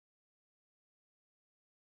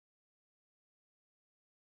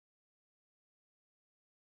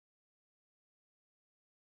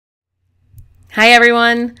Hi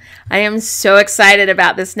everyone! I am so excited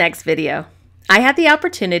about this next video. I had the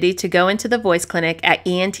opportunity to go into the voice clinic at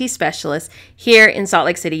ENT Specialist here in Salt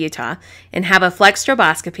Lake City, Utah, and have a flex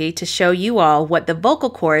stroboscopy to show you all what the vocal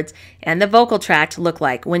cords and the vocal tract look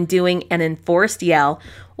like when doing an enforced yell,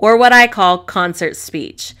 or what I call concert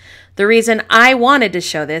speech. The reason I wanted to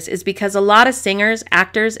show this is because a lot of singers,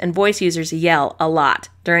 actors, and voice users yell a lot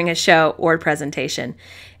during a show or presentation,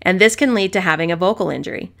 and this can lead to having a vocal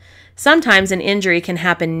injury. Sometimes an injury can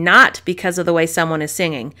happen not because of the way someone is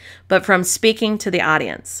singing, but from speaking to the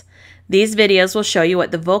audience. These videos will show you what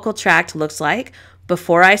the vocal tract looks like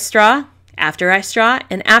before I straw, after I straw,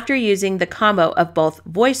 and after using the combo of both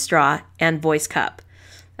voice straw and voice cup.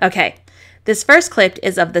 Okay, this first clip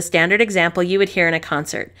is of the standard example you would hear in a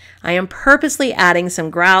concert. I am purposely adding some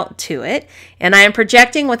growl to it, and I am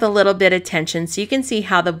projecting with a little bit of tension so you can see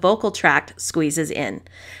how the vocal tract squeezes in.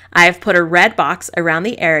 I have put a red box around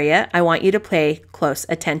the area I want you to pay close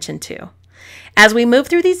attention to. As we move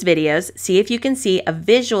through these videos, see if you can see a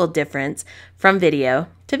visual difference from video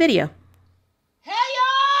to video. Hey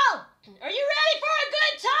y'all! Are you ready for a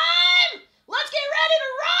good time? Let's get ready to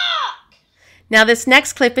rock! Now this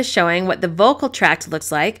next clip is showing what the vocal tract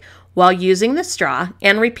looks like while using the straw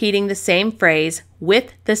and repeating the same phrase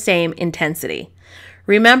with the same intensity.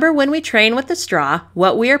 Remember, when we train with the straw,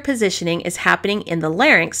 what we are positioning is happening in the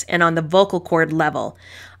larynx and on the vocal cord level.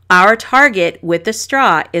 Our target with the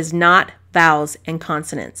straw is not vowels and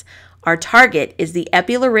consonants. Our target is the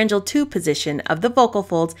epilaryngeal tube position of the vocal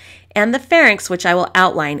folds and the pharynx, which I will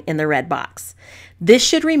outline in the red box. This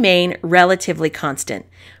should remain relatively constant.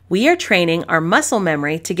 We are training our muscle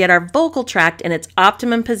memory to get our vocal tract in its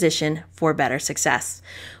optimum position for better success.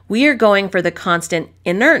 We are going for the constant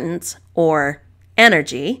inertance, or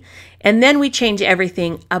energy, and then we change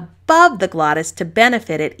everything above the glottis to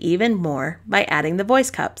benefit it even more by adding the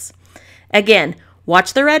voice cups. Again,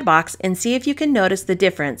 watch the red box and see if you can notice the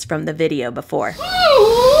difference from the video before.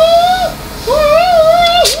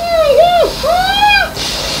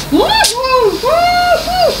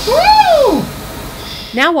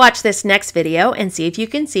 Now watch this next video and see if you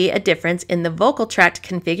can see a difference in the vocal tract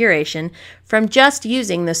configuration from just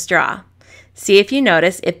using the straw. See if you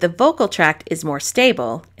notice if the vocal tract is more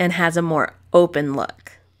stable and has a more open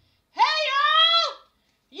look. Hey y'all!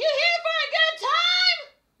 You here for a good time?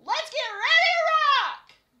 Let's get ready to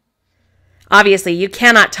rock! Obviously, you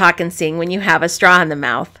cannot talk and sing when you have a straw in the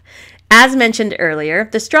mouth. As mentioned earlier,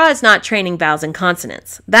 the straw is not training vowels and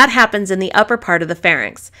consonants. That happens in the upper part of the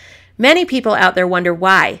pharynx. Many people out there wonder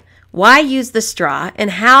why. Why use the straw,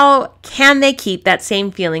 and how can they keep that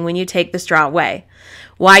same feeling when you take the straw away?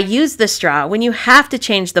 Why use the straw when you have to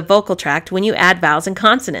change the vocal tract when you add vowels and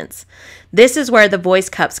consonants? This is where the voice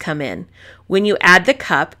cups come in. When you add the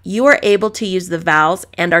cup, you are able to use the vowels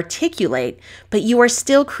and articulate, but you are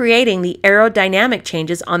still creating the aerodynamic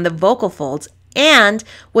changes on the vocal folds, and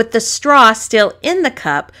with the straw still in the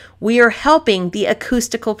cup, we are helping the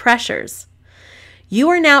acoustical pressures. You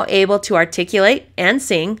are now able to articulate and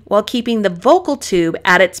sing while keeping the vocal tube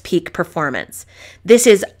at its peak performance. This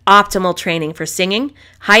is optimal training for singing,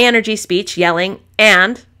 high energy speech, yelling,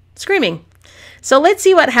 and screaming. So let's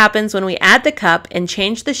see what happens when we add the cup and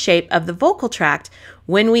change the shape of the vocal tract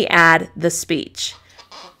when we add the speech.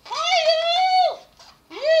 Hi y'all!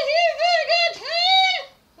 You here for a good time?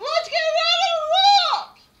 Let's get ready to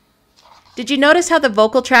rock! Did you notice how the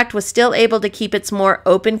vocal tract was still able to keep its more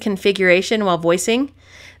open configuration while voicing?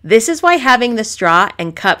 This is why having the straw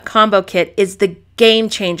and cup combo kit is the game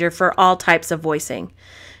changer for all types of voicing.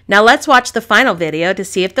 Now let's watch the final video to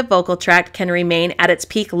see if the vocal tract can remain at its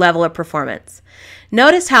peak level of performance.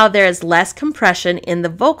 Notice how there is less compression in the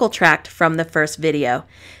vocal tract from the first video.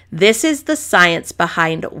 This is the science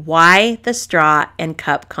behind why the straw and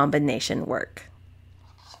cup combination work.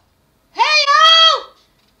 Hey y'all!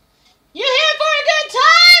 You here for a good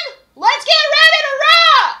time? Let's get ready to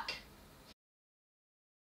rock!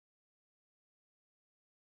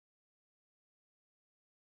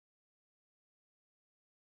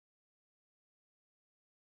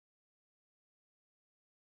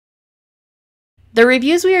 The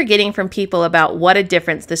reviews we are getting from people about what a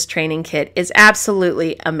difference this training kit is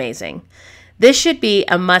absolutely amazing. This should be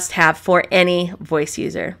a must-have for any voice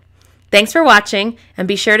user. Thanks for watching, and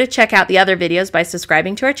be sure to check out the other videos by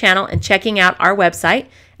subscribing to our channel and checking out our website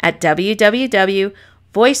at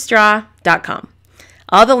www.voicestraw.com.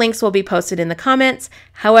 All the links will be posted in the comments.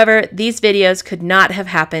 However, these videos could not have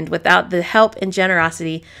happened without the help and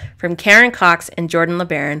generosity from Karin and Jordon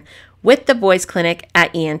LaBaron with the voice clinic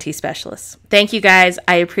at ENT Specialists. Thank you guys.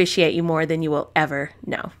 I appreciate you more than you will ever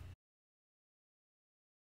know.